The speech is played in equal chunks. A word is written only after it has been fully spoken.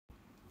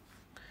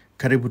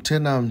Karibu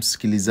tena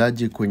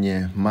msikilizaji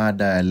kwenye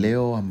mada ya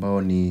leo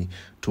ambao ni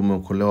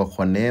tumeokolewa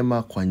kwa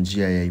neema kwa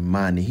njia ya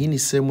imani. Hii ni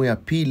sehemu ya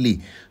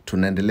pili,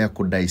 tunaendelea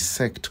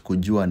kudissect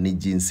kujua ni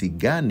jinsi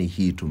gani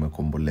hii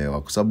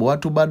tumekombolewa. Kwa sababu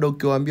watu bado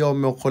ukiwaambia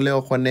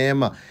wameokolewa kwa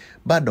neema,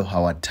 bado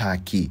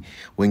hawataki.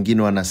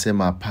 Wengine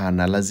wanasema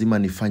hapana, lazima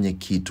nifanye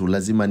kitu,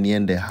 lazima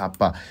niende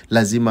hapa,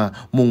 lazima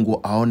Mungu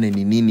aone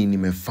ni nini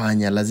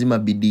nimefanya, lazima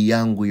bidii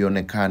yangu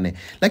ionekane.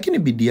 Lakini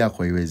bidii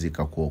yako haiwezi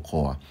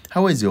kukuokoa.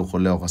 Hawezi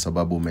okolewa kwa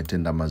sababu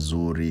umetenda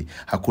mazuri.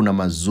 Hakuna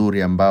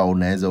mazuri ambao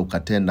unaweza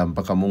ukatenda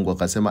mpaka Mungu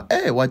akasema,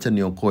 wacha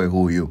niokoe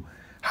huyu.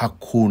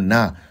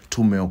 Hakuna.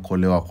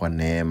 Tumeokolewa kwa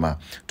neema.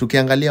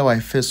 Tukiangalia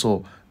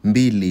Waefeso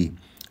 2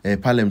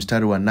 pale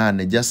mstari wa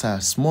 8, just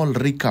a small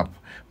recap.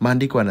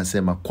 Maandiko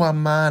yanasema kwa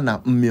maana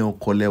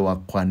mmeokolewa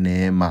kwa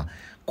neema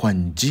kwa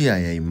njia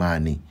ya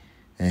imani.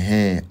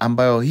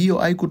 Ambayo hiyo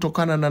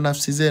haikutokana na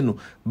nafsi zenu,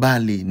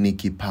 bali ni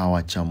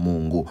kipawa cha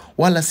Mungu.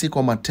 Wala si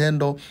kwa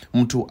matendo,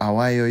 mtu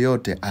awaye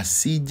yoyote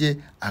asije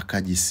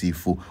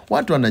akajisifu.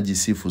 Watu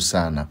wanajisifu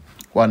sana.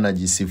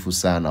 Wanajisifu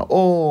sana.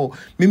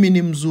 Mimi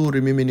ni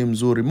mzuri, mimi ni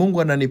mzuri.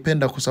 Mungu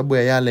ananipenda kwa sababu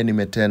ya yale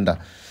nimetenda.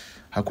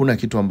 Hakuna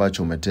kitu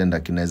ambacho umetenda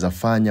kinaweza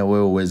fanya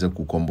wewe uweze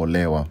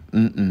kukombolewa.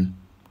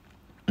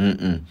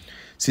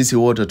 Sisi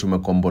wote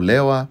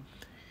tumekombolewa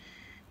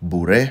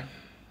bure.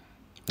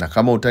 Na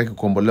kama hutaki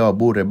kukombolewa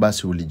bure,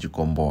 basi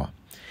ulijikomboa.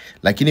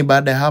 Lakini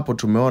baada ya hapo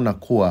tumeona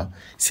kuwa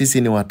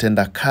sisi ni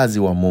watenda kazi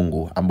wa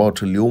Mungu ambao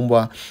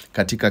tuliumbwa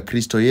katika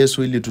Kristo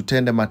Yesu ili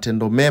tutende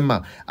matendo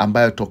mema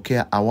ambayo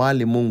tokea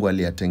awali Mungu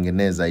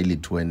aliyatengeneza ili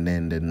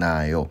tuenende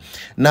nayo.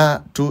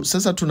 Na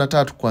sasa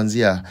tunataka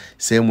kuanzia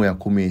sehemu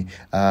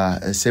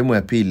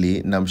ya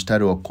pili na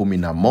mstari wa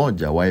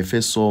 11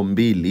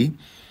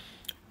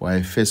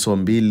 Waefeso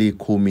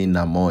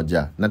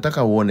 2:11.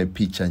 Nataka uone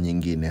picha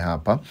nyingine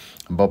hapa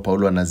ambao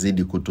Paulo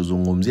anazidi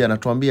kutuzungumzia.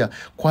 Anatuambia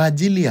kwa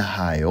ajili ya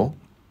hayo,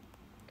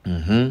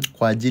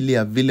 kwa ajili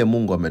ya vile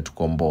Mungu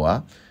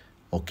ametukomboa,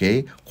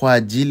 kwa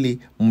ajili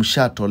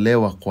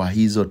mshatolewa kwa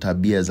hizo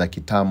tabia za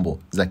kitambo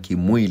za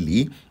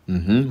kimwili,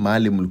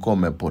 mahali mlikuwa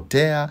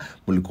mmepotea,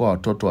 mlikuwa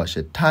watoto wa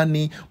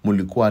shetani,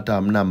 mlikuwa hata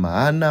hamna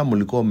maana,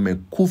 mlikuwa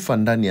mmekufa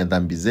ndani ya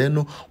dhambi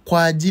zenu.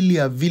 Kwa ajili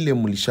ya vile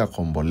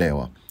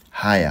mlishakombolewa,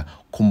 haya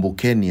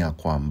kumbukeni ya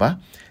kwamba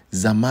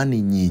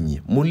zamani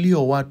nyinyi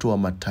mlio watu wa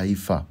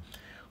mataifa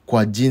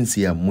kwa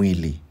jinsi ya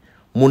mwili,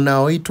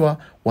 mnaoitwa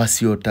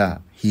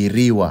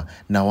wasiotahiriwa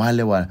na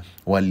wale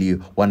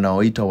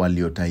wanaoitwa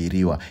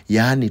waliotahiriwa,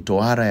 yaani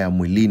tohara ya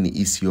mwilini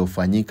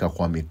isiyofanyika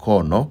kwa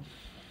mikono,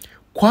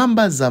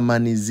 kwamba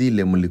zamani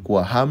zile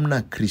mlikuwa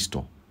hamna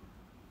Kristo,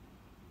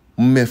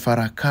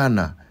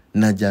 mmefarakana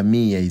na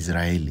jamii ya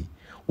Israeli,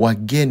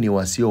 wageni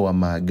wasio wa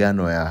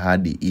maagano ya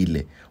ahadi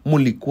ile,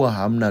 mlikuwa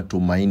hamna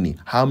tumaini,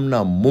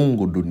 hamna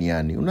Mungu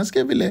duniani.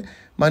 Unasikia vile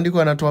maandiko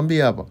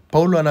yanatuambia hapa?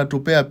 Paulo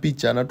anatupea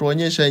picha,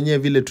 anatuonyesha yenyewe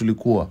vile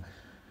tulikuwa.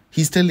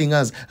 He's telling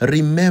us,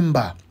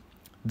 remember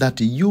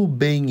that you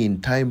being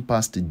in time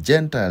past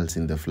Gentiles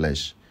in the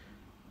flesh.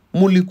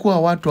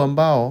 Mlikuwa watu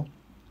ambao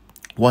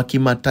wa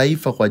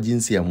kimataifa kwa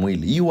jinsi ya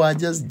mwili. You are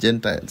just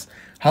Gentiles.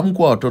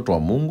 Hamkuwa watoto wa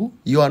Mungu.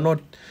 You are not.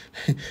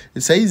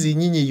 Saizi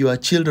nyinyi you are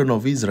children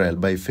of Israel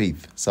by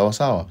faith. Sawa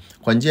sawa.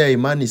 Kwa njia ya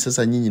imani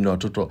sasa nyinyi ni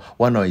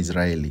wana wa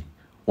Israeli.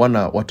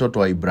 Watoto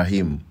wa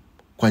Ibrahim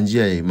kwa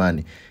njia ya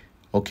imani.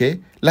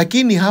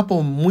 Lakini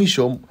hapo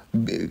mwisho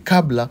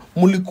kabla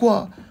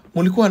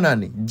mlikuwa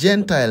nani?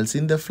 Gentiles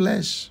in the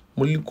flesh.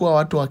 Mlikuwa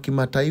watu wa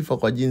kimataifa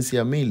kwa jinsi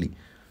ya mili.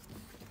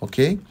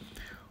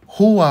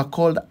 Who are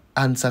called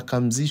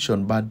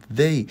uncircumcision, but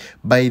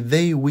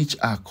they which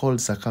are called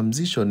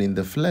circumcision in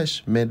the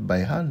flesh made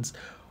by hands.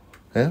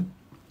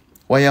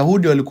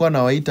 Wayahudi walikuwa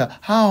nawaita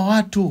hawa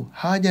watu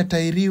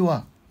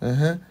hawajatahiriwa,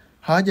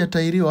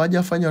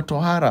 hawajafanywa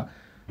tohara.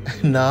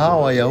 Na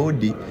hawa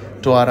Wayahudi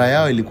tohara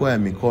yao ilikuwa ya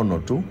mikono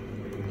tu,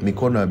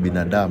 mikono ya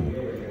binadamu.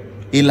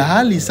 Ila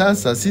hali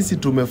sasa sisi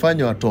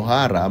tumefanywa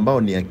tohara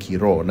ambao ni ya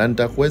kiroho, na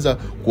nitakuweza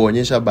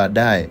kuonyesha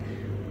baadaye.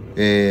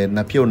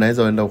 Na pia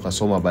unaweza enda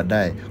ukasoma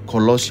baadaye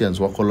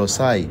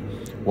Wakolosai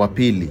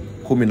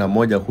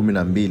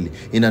 2:11-12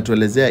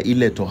 inatuelezea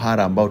ile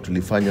tohara ambao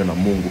tulifanywa na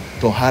Mungu,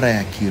 tohara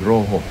ya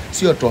kiroho,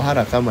 sio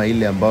tohara kama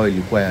ile ambayo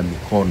ilikuwa ya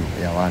mikono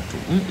ya watu.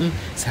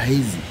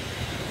 Saizi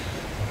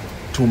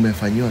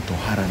tumefanywa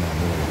tohara na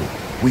Mungu.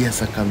 We are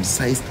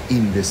circumcised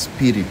in the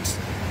spirit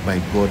by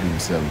God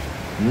himself.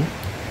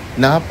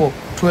 Na hapo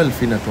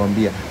 12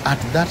 inatuambia at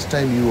that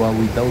time you are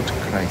without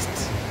Christ,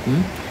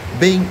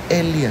 being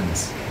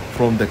aliens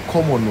from the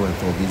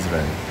commonwealth of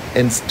Israel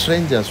and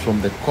strangers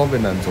from the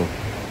covenant of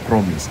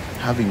promise,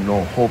 having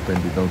no hope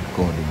and without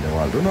God in the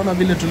world. Unaona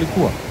vile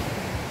tulikuwa?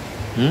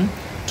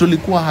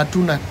 Tulikuwa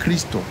hatuna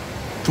Kristo.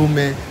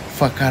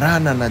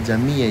 Tumefakarana na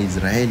jamii ya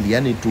Israeli,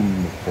 yani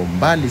tuko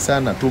mbali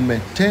sana,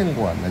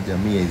 tumetengwa na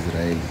jamii ya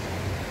Israeli.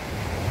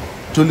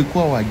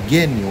 Tulikuwa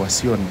wageni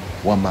wasio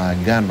wa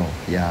maagano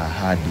ya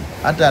ahadi.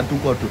 Hata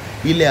hatuko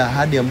ile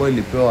ahadi ambayo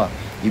ilipewa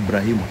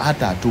Ibrahimu,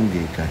 hata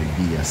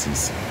hatungeikaribia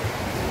sisi.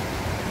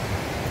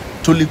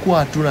 Tulikuwa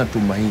hatuna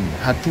tumaini,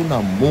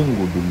 hatuna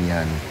Mungu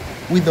duniani.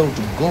 without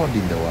God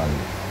in the world.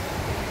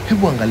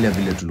 Hebu angalia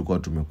vile tulikuwa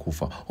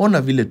tumekufa.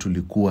 Ona vile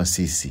tulikuwa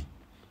sisi.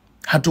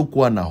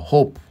 Hatukuwa na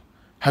hope.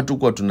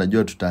 Hatukuwa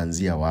tunajua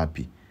tutaanzia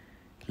wapi.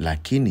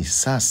 Lakini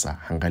sasa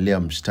angalia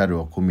mstari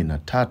wa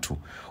 13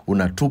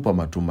 unatupa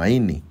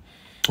matumaini.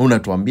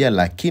 Unatuambia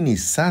lakini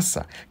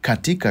sasa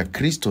katika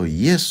Kristo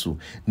Yesu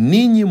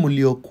ninyi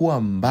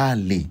mliokuwa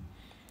mbali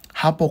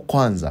hapo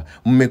kwanza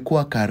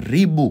mmekuwa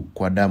karibu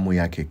kwa damu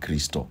yake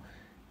Kristo.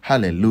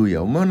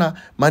 Haleluya. Umeona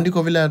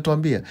maandiko vile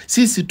yanatuambia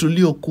sisi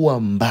tuliokuwa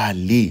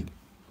mbali.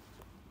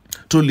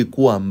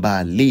 Tulikuwa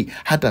mbali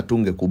hata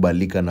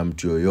tungekubalika na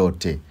mtu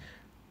yoyote.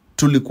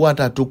 Tulikuwa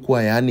hata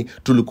tukua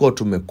tulikuwa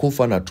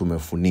tumekufa na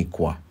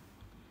tumefunikwa.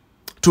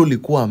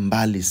 Tulikuwa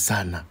mbali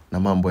sana na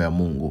mambo ya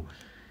Mungu.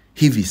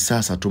 Hivi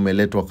sasa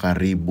tumeletwa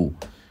karibu.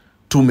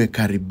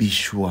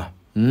 Tumekaribishwa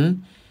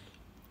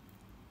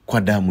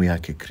kwa damu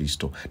yake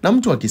Kristo. Na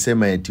mtu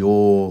akisema eti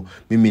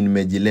mimi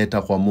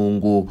nimejileta kwa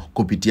Mungu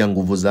kupitia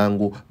nguvu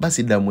zangu,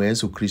 basi damu ya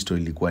Yesu Kristo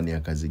ilikuwa ni ya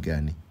kazi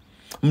gani?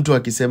 Mtu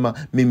akisema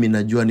mimi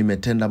najua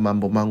nimetenda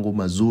mambo mangu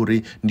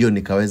mazuri ndio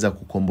nikaweza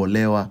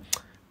kukombolewa,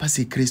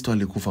 basi Kristo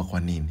alikufa kwa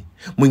nini?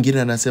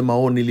 Mwingine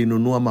anasema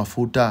nilinunua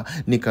mafuta,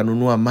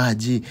 nikanunua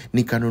maji,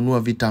 nikanunua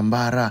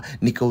vitambara,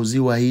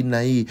 nikauziwa hii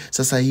na hii.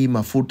 Sasa hii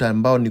mafuta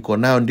ambao niko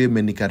nayo ndio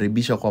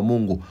imenikaribisha kwa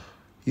Mungu.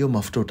 Hiyo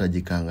mafuta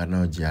utajikanga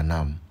nayo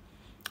jehanamu.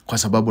 Kwa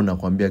sababu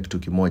nakwambia kitu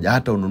kimoja,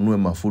 hata ununue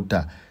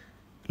mafuta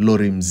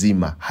lori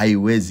mzima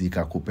haiwezi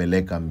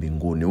ikakupeleka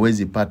mbinguni.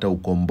 Huwezi pata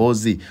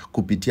ukombozi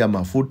kupitia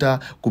mafuta,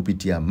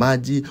 kupitia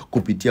maji,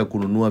 kupitia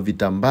kununua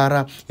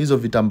vitambara. Hizo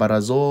vitambara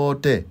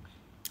zote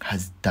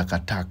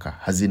takataka,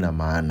 hazina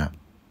maana.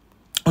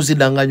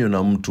 Usidanganywe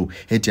na mtu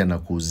eti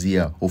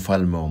anakuuzia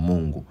ufalme wa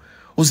Mungu.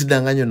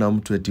 Usidanganywe na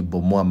mtu eti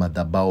bomoa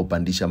madhabahu,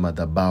 pandisha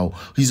madhabahu.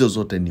 Hizo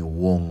zote ni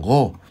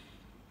uongo.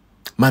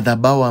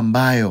 Madhabahu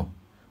ambayo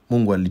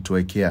Mungu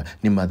alituwekea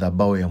ni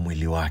madhabahu ya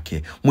mwili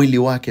wake. Mwili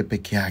wake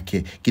peke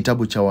yake.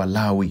 Kitabu cha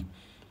Walawi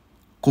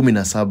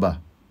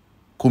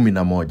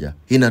 17:11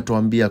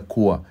 inatuambia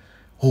kuwa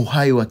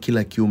uhai wa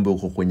kila kiumbe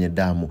uko kwenye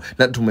damu,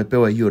 na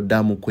tumepewa hiyo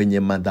damu kwenye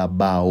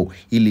madhabahu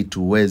ili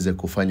tuweze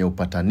kufanya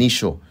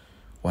upatanisho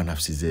wa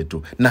nafsi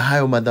zetu. Na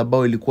hayo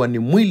madhabahu ilikuwa ni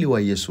mwili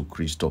wa Yesu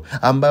Kristo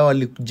ambaye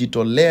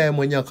alijitolea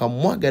mwenyewe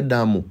akamwaga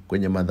damu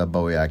kwenye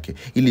madhabahu yake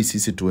ili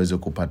sisi tuweze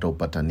kupata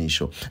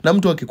upatanisho. Na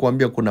mtu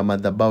akikwambia kuna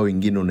madhabahu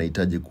ingine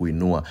unahitaji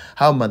kuinua,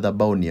 hao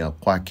madhabahu ni ya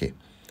kwake.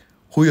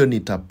 Huyo ni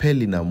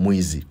tapeli na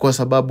mwizi. Kwa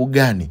sababu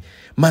gani?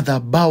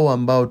 Madhabahu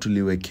ambao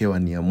tuliwekewa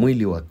ni ya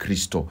mwili wa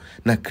Kristo,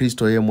 na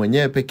Kristo yeye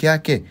mwenyewe peke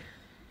yake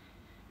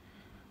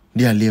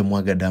ndiye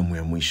aliyemwaga damu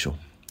ya mwisho.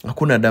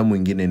 Hakuna damu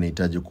ingine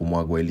inahitaji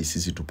kumwagwa ili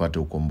sisi tupate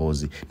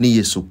ukombozi. Ni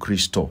Yesu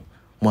Kristo,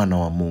 mwana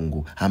wa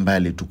Mungu, ambaye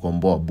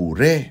alitukomboa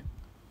bure.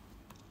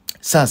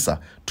 Sasa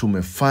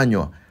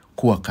tumefanywa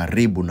kuwa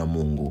karibu na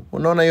Mungu.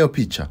 Unaona hiyo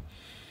picha?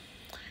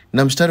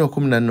 Na mstari wa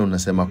 14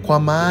 unasema kwa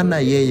maana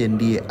yeye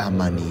ndiye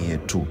amani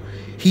yetu.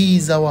 He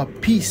is our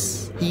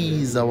peace.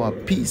 He is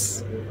our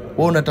peace.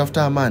 Wewe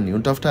unatafuta amani.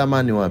 Unatafuta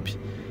amani wapi?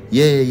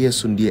 Yeye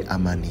Yesu ndiye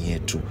amani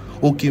yetu.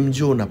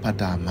 Ukimjua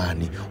unapata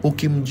amani.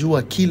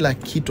 Ukimjua kila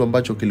kitu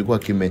ambacho kilikuwa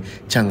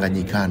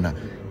kimechanganyikana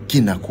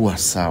kinakuwa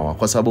sawa,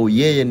 kwa sababu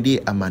yeye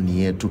ndiye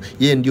amani yetu.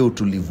 Yeye ndiye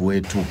utulivu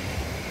wetu.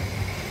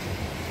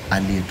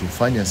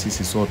 Aliyetufanya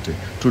sisi sote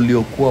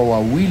tuliokuwa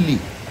wawili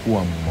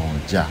kuwa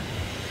mmoja.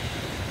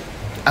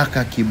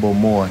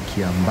 Akakibomoa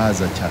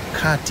kiambaza cha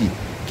kati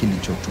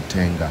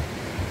kilichotutenga.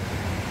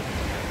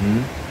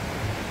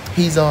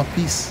 He is our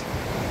peace,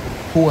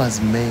 who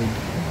has made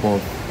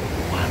both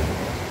one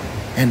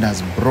and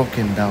has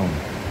broken down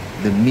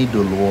the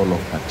middle wall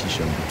of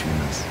partition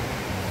between us.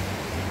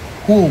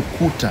 Huo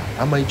ukuta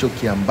ama hicho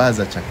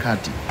kiambaza cha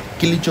kati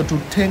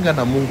kilichotutenga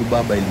na Mungu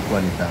Baba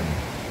ilikuwa ni dhambi.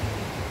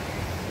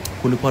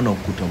 Kulikuwa na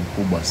ukuta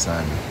mkubwa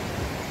sana.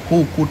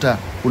 Huu ukuta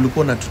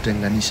ulikuwa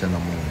unatutenganisha na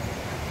Mungu.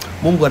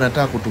 Mungu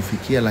anataka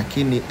kutufikia,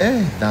 lakini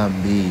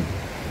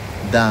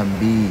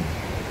dhambi.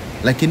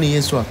 Lakini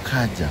Yesu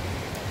akaja,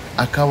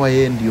 akawa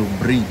yeye ndio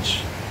bridge.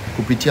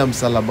 Kupitia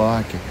msalaba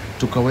wake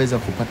tukaweza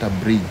kupata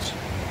bridge.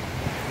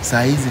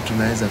 Saa hizi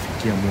tunaweza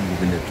fikia Mungu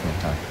vile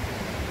tunataka.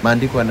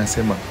 Maandiko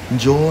yanasema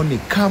njooni,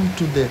 come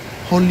to the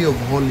holy of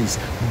holies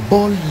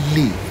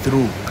boldly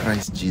through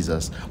Christ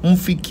Jesus.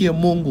 Mfikie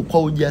Mungu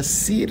kwa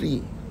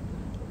ujasiri.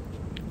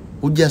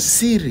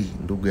 Ujasiri,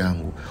 ndugu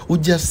yangu.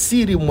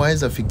 Ujasiri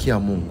mwaweza fikia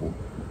Mungu.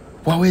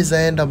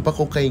 Waweza enda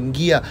mpaka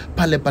ukaingia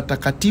pale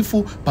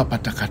patakatifu pa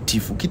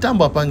patakatifu.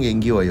 Kitambo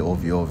hapangeingiwa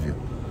ovyo ovyo.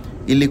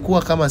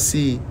 Ilikuwa kama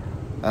si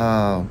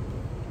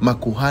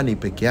makuhani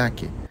peke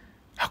yake.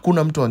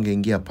 Hakuna mtu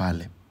angeingia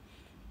pale.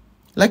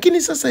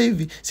 Lakini sasa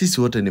hivi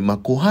sisi wote ni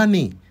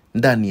makuhani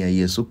ndani ya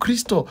Yesu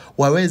Kristo.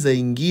 Waweza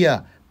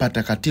ingia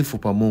patakatifu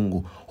pa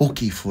Mungu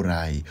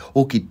ukifurahi,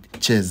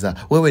 ukicheza.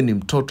 Wewe ni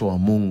mtoto wa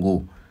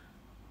Mungu.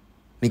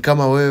 Ni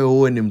kama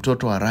wewe ni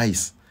mtoto wa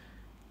rais.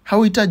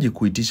 Hauhitaji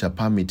kuitisha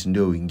permit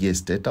ndio uingie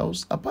State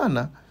House.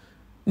 Hapana.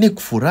 Ni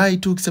kufurahi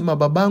tu ukisema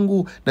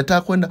babangu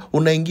nataka kwenda,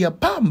 unaingia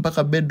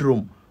mpaka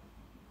bedroom.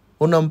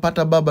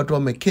 Unampata baba tu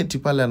ameketi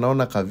pale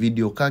anaona ka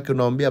video kake,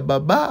 unamwambia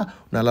baba,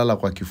 unalala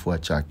kwa kifua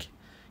chake.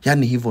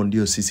 Yani hivyo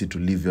ndio sisi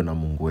tulivyo na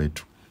Mungu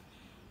wetu.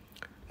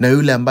 Na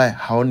yule ambaye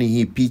haoni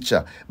hii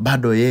picha,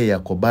 bado yeye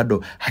yako,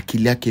 bado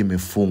akili yake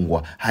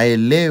imefungwa.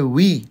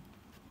 Haelewi.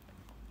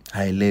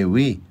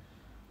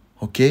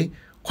 Okay?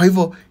 Kwa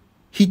hivyo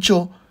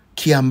hicho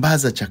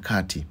kiambaza cha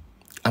kati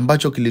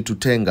ambacho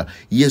kilitutenga,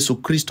 Yesu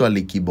Kristo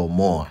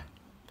alikibomoa.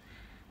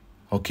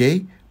 Okay?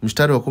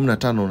 Mstari wa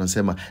 15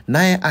 unasema,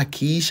 naye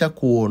akiisha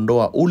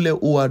kuondoa ule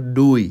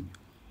uadui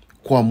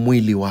kwa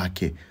mwili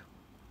wake.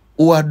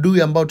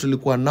 Uadui ambao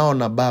tulikuwa nao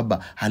na baba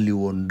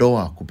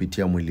aliuondoa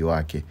kupitia mwili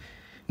wake.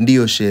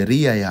 Ndiyo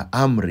sheria ya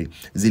amri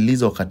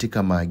zilizo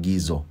katika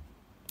maagizo,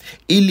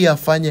 ili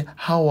afanye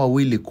hao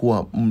wawili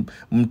kuwa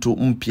mtu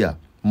mpya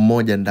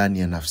mmoja ndani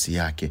ya nafsi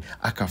yake.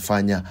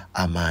 Akafanya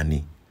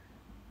amani.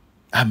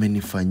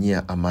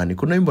 Amenifanyia amani.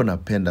 Kuna wimbo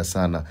napenda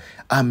sana,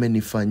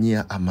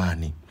 amenifanyia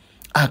amani.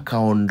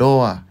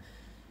 Akaondoa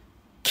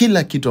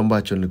kila kitu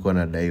ambacho nilikuwa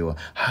nadaiwa.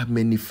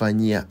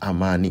 Amenifanyia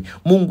amani.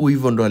 Mungu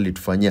hivyo ndo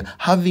alitufanyia.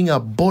 Having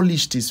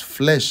abolished his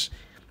flesh,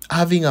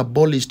 having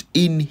abolished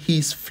in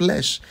his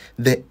flesh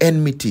the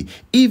enmity,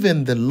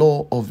 even the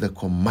law of the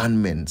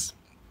commandments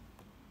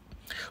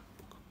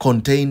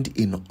contained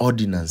in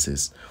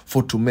ordinances,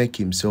 for to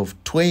make himself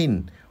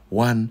twain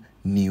one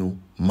new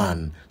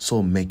man,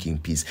 so making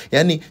peace.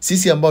 Yani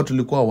sisi ambao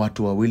tulikuwa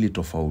watu wawili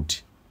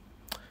tofauti,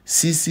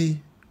 sisi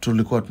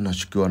tulikuwa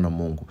tunachukiwa na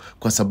Mungu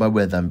kwa sababu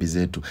ya dhambi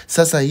zetu.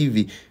 Sasa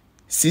hivi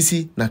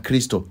sisi na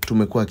Kristo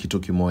tumekuwa kitu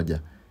kimoja.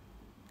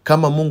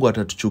 Kama Mungu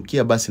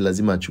atatuchukia, basi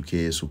lazima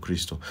achukie Yesu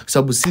Kristo, kwa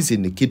sababu sisi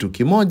ni kitu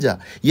kimoja.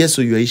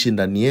 Yesu yuaishi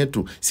ndani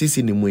yetu,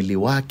 sisi ni mwili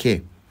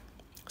wake.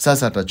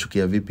 Sasa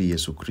atachukia vipi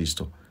Yesu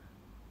Kristo?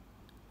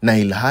 Na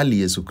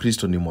ilhali Yesu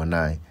Kristo ni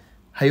mwanae.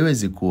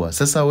 Haiwezi kuwa.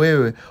 Sasa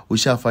wewe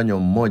ushafanywa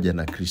mmoja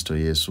na Kristo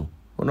Yesu.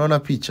 Unaona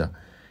picha?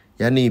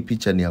 Yani hii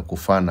picha ni ya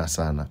kufana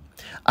sana.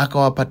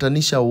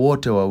 Akawapatanisha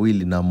wote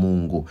wawili na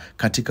Mungu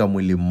katika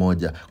mwili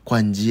mmoja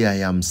kwa njia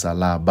ya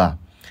msalaba,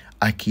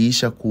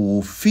 akiisha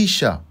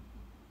kuufisha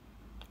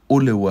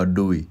ule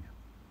uadui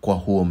kwa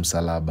huo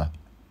msalaba,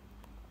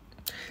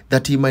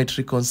 that he might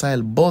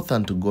reconcile both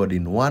unto God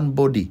in one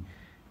body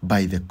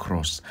by the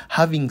cross,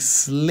 having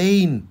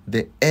slain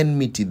the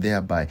enmity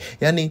thereby.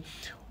 Yani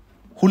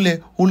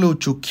ule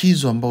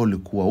uchukizo ambao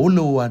ulikuwa, ule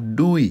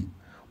uadui.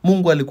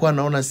 Mungu alikuwa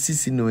anaona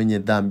sisi ni wenye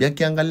dhambi.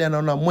 Akiangalia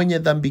anaona mwenye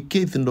dhambi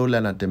Keith ndo ule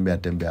anatembea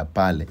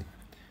pale,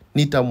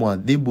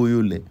 nitamwadhibu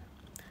yule.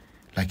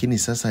 Lakini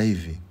sasa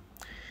hivi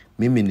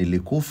mimi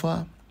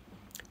nilikufa,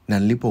 na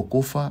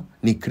nilipokufa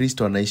ni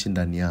Kristo anaishi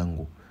ndani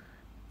yangu.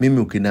 Mimi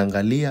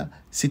ukiniangalia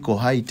siko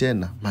hai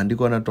tena.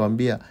 Maandiko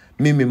yanatuambia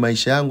mimi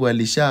maisha yangu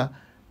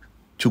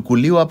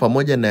yalishachukuliwa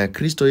pamoja na ya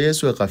Kristo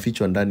Yesu,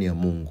 yakafichwa ndani ya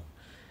Mungu.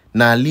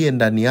 Na aliye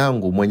ndani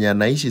yangu, mwenye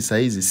anaishi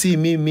saizi, si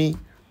mimi,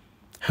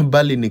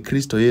 bali ni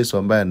Kristo Yesu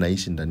ambaye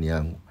anaishi ndani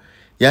yangu.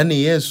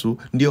 Yani Yesu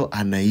ndio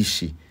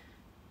anaishi.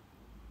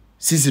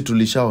 Sisi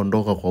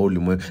tulishaondoka kwa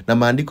ulimwengu. Na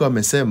maandiko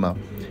yamesema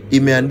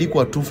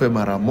imeandikwa tufe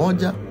mara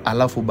moja,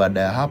 alafu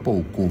baada ya hapo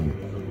hukumu.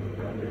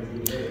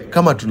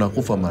 Kama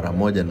tunakufa mara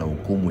moja na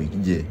hukumu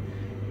ije,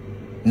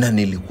 na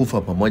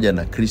nilikufa pamoja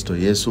na Kristo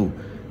Yesu,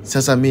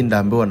 sasa mimi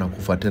ndaambiwa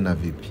nakufa tena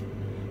vipi?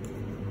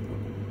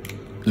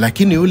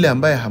 Lakini yule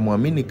ambaye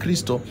hamwamini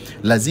Kristo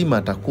lazima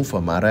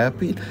atakufa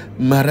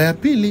mara ya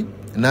pili.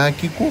 Na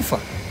akikufa,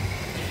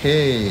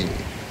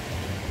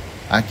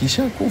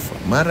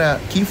 akishakufa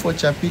kifo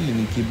cha pili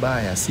ni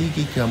kibaya, si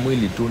hiki cha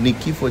mwili tu, ni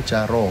kifo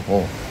cha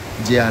roho,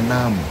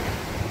 jehanamu.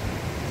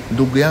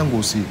 Ndugu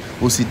yangu,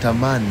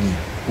 usitamani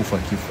kufa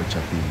kifo cha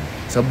pili,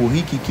 sababu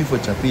hiki kifo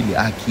cha pili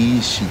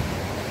akiishi,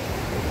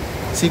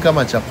 si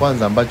kama cha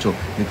kwanza ambacho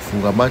ni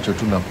kufunga macho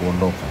tu na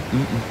kuondoka.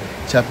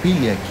 Cha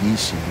pili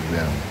akiishi, ndugu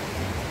yangu,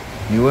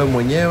 ni wewe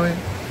mwenyewe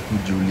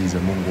ujiulize,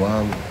 Mungu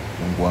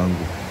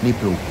wangu,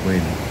 nipe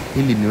ukweli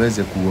ili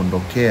niweze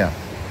kuondokea,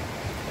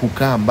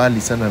 kukaa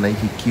mbali sana na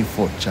hiki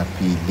kifo cha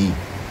pili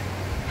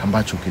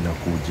ambacho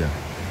kinakuja.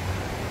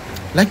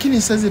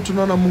 Lakini sasa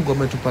tunaona Mungu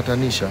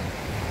ametupatanisha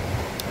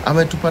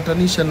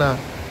na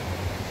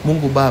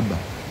Mungu Baba,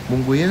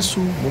 Mungu Yesu,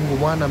 Mungu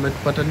Mwana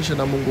ametupatanisha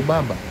na Mungu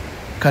Baba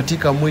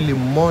katika mwili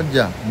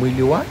mmoja,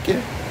 mwili wake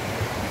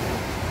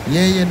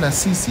yeye na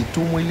sisi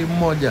tu mwili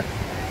mmoja.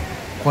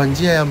 Kwa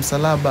njia ya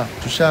msalaba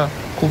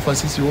tushakufa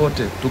sisi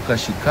wote,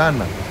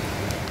 tukashikana.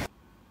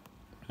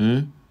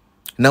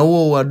 Na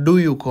huo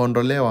uadui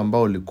ukaondolewa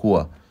ambao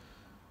ulikuwa.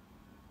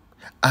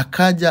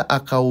 Akaja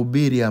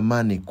akahubiri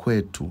amani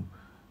kwetu.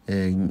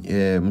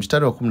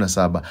 Mstari wa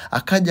 17,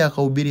 akaja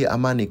akahubiri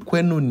amani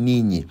kwenu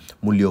ninyi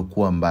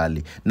mliokuwa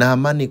mbali, na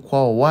amani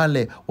kwao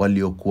wale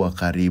waliokuwa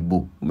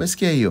karibu.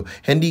 Umesikia hiyo?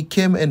 And he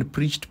came and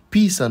preached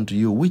peace unto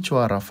you which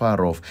were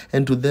afar off,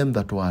 and to them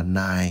that were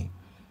nigh.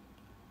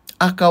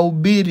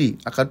 Akahubiri,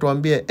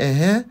 akatuambia,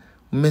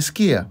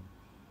 mmesikia?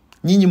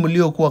 Nyinyi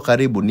mliokuwa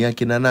karibu ni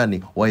akina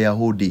nani?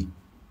 Wayahudi.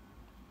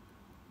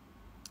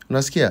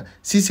 Unasikia?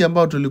 Sisi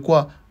ambao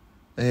tulikuwa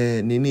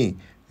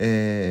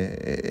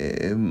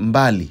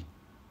mbali,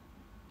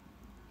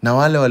 na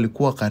wale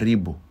walikuwa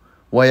karibu.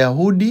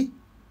 Wayahudi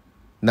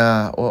na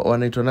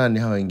wanaitwa nani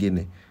hawa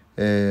wengine?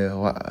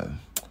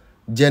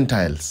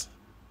 Gentiles.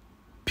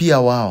 Pia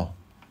wao.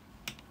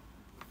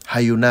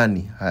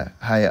 Hayunani.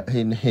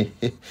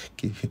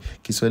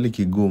 Kiswahili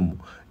kigumu.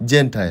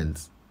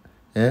 Gentiles.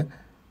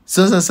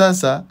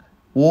 Sasa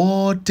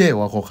wote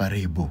wako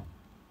karibu.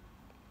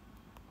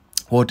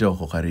 Wote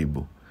wako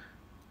karibu.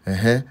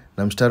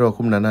 Na mstari wa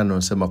 18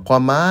 unasema, kwa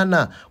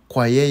maana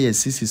kwa yeye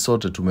sisi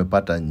sote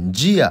tumepata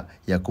njia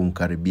ya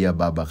kumkaribia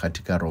Baba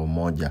katika roho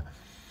moja.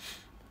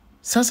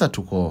 Sasa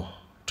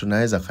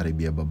tunaweza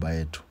karibia Baba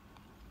yetu.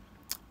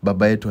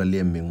 Baba yetu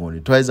aliye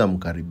mbinguni. Twaweza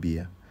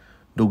mkaribia.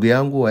 Ndugu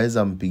yangu,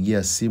 waweza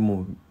mpigia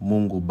simu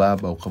Mungu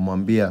Baba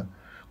ukamwambia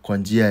kwa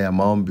njia ya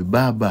maombi,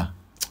 Baba,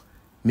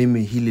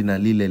 mimi hili na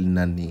lile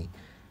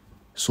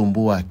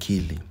linanisumbua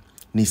akili.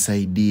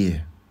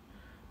 Nisaidie.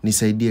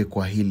 Nisaidie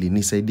kwa hili,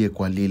 nisaidie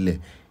kwa lile,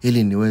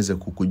 ili niweze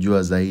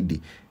kukujua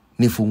zaidi.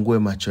 Nifungue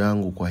macho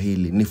yangu kwa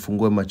hili,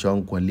 nifungue macho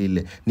yangu kwa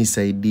lile,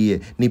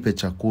 nisaidie, nipe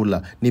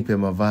chakula, nipe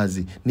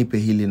mavazi, nipe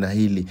hili na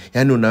hili.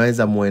 Yaani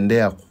unaweza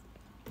muendea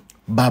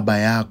Baba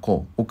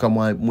yako,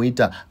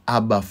 ukamuita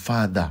Abba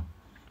Father.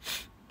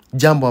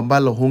 Jambo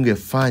ambalo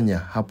hungefanya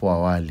hapo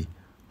awali.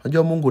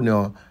 Unajua Mungu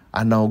ni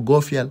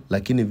anaogofya,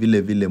 lakini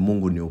vile vile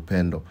Mungu ni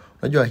upendo.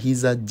 Unajua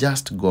he's a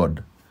just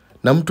God.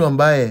 Na mtu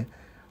ambaye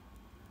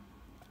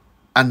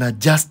ana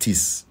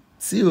justice.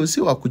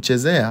 Si wa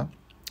kuchezea.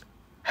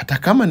 Hata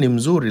kama ni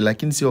mzuri,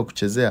 lakini si wa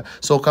kuchezea.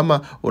 So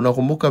kama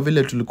unakumbuka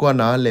vile tulikuwa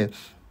na wale,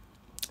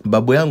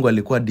 babu yangu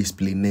alikuwa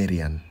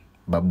disciplinarian.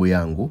 Babu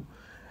yangu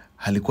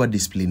alikuwa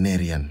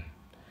disciplinarian.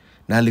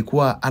 Na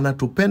alikuwa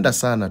anatupenda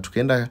sana.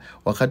 Tukienda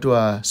wakati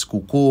wa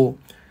sikukuu,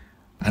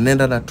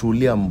 anaenda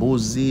natulia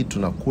mbuzi,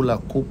 tunakula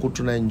kuku,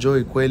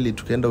 tunaenjoy kweli,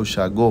 tukienda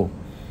ushago.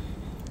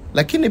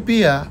 Lakini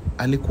pia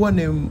alikuwa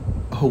ni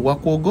wa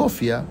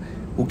kuogofya.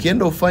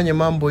 Ukienda ufanye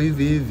mambo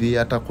hivi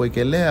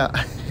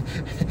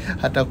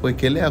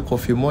atakuwekelea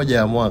kofi moja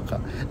ya mwaka.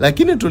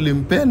 Lakini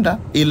tulimpenda,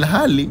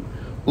 ilhali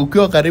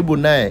ukiwa karibu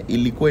naye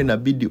ilikuwa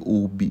inabidi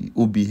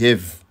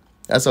ubehave.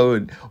 Sasa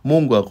wewe,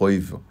 Mungu ako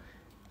hivyo.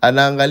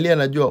 Anaangalia,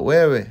 najua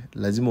wewe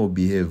lazima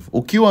ubehave.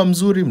 Ukiwa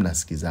mzuri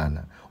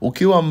mnasikizana.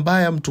 Ukiwa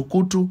mbaya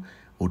mtukutu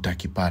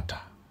utakipata.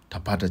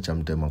 Utapata cha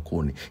mtema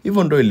kuni.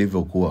 Hivyo ndio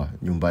ilivyokuwa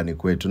nyumbani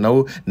kwetu.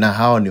 Na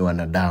hao ni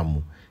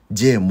wanadamu.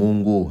 Je,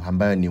 Mungu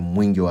ambaye ni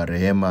mwingi wa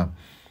rehema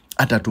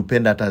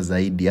atatupenda hata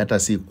zaidi, hata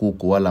si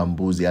kuku wala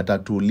mbuzi,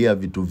 atatulia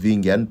vitu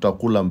vingi, yaani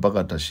tutakula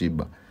mpaka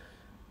tashiba.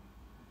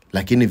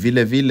 Lakini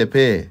vile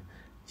vile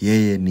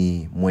yeye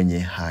ni mwenye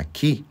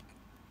haki.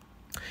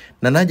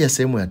 Na naja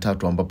sehemu ya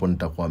 3 ambapo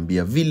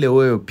nitakwambia vile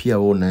wewe pia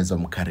unaweza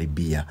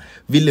mkaribia.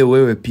 Vile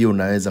wewe pia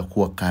unaweza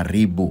kuwa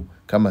karibu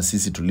kama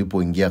sisi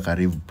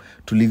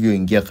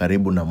tulivyoingia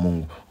karibu na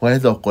Mungu.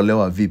 Unaweza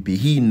kuokolewa vipi?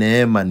 Hii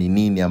neema ni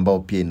nini ambao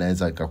pia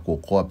inaweza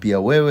ikakuokoa pia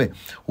wewe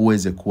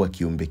uweze kuwa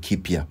kiumbe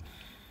kipya.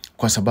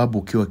 Kwa sababu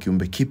ukiwa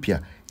kiumbe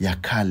kipya, ya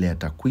kale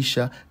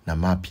yatakwisha na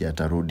mapya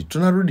yatarudi.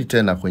 Tunarudi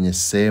tena kwenye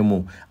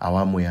sehemu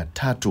awamu ya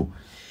 3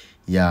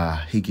 ya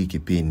hiki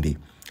kipindi.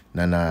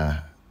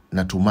 Na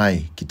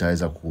natumai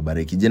kitaweza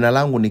kukubariki. Jina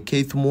langu ni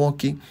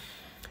Muoki.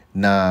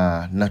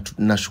 Na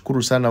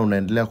nashukuru sana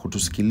unaendelea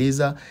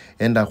kutusikiliza.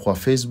 Enda kwa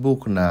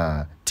Facebook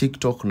na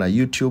TikTok na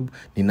YouTube.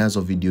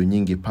 Ninazo video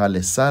nyingi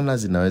pale sana,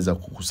 zinaweza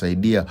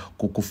kukusaidia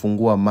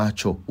kukufungua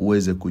macho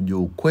uweze kujua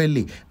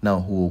ukweli, na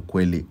huo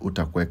ukweli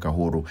utakuweka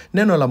huru.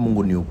 Neno la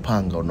Mungu ni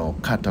upanga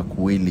unaokata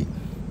kuwili.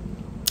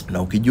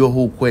 Na ukijua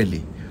huu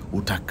ukweli,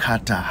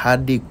 utakata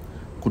hadi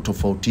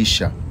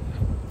kutofautisha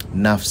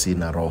nafsi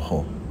na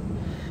roho.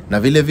 Na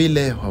vile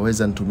vile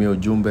waweza nitumia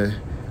ujumbe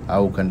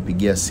au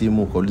kanipigia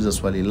simu kuuliza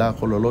swali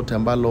lako lolote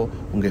ambalo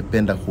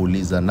ungependa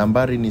kuuliza.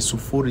 Nambari ni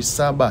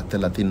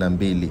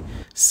 0732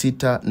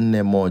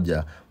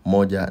 641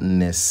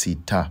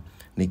 146.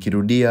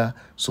 Nikirudia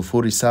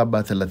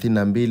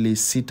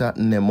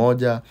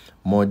 0732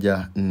 641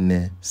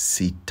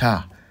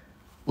 146.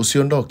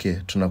 Usiondoke,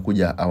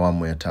 tunakuja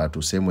awamu ya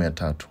 3, sehemu ya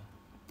 3.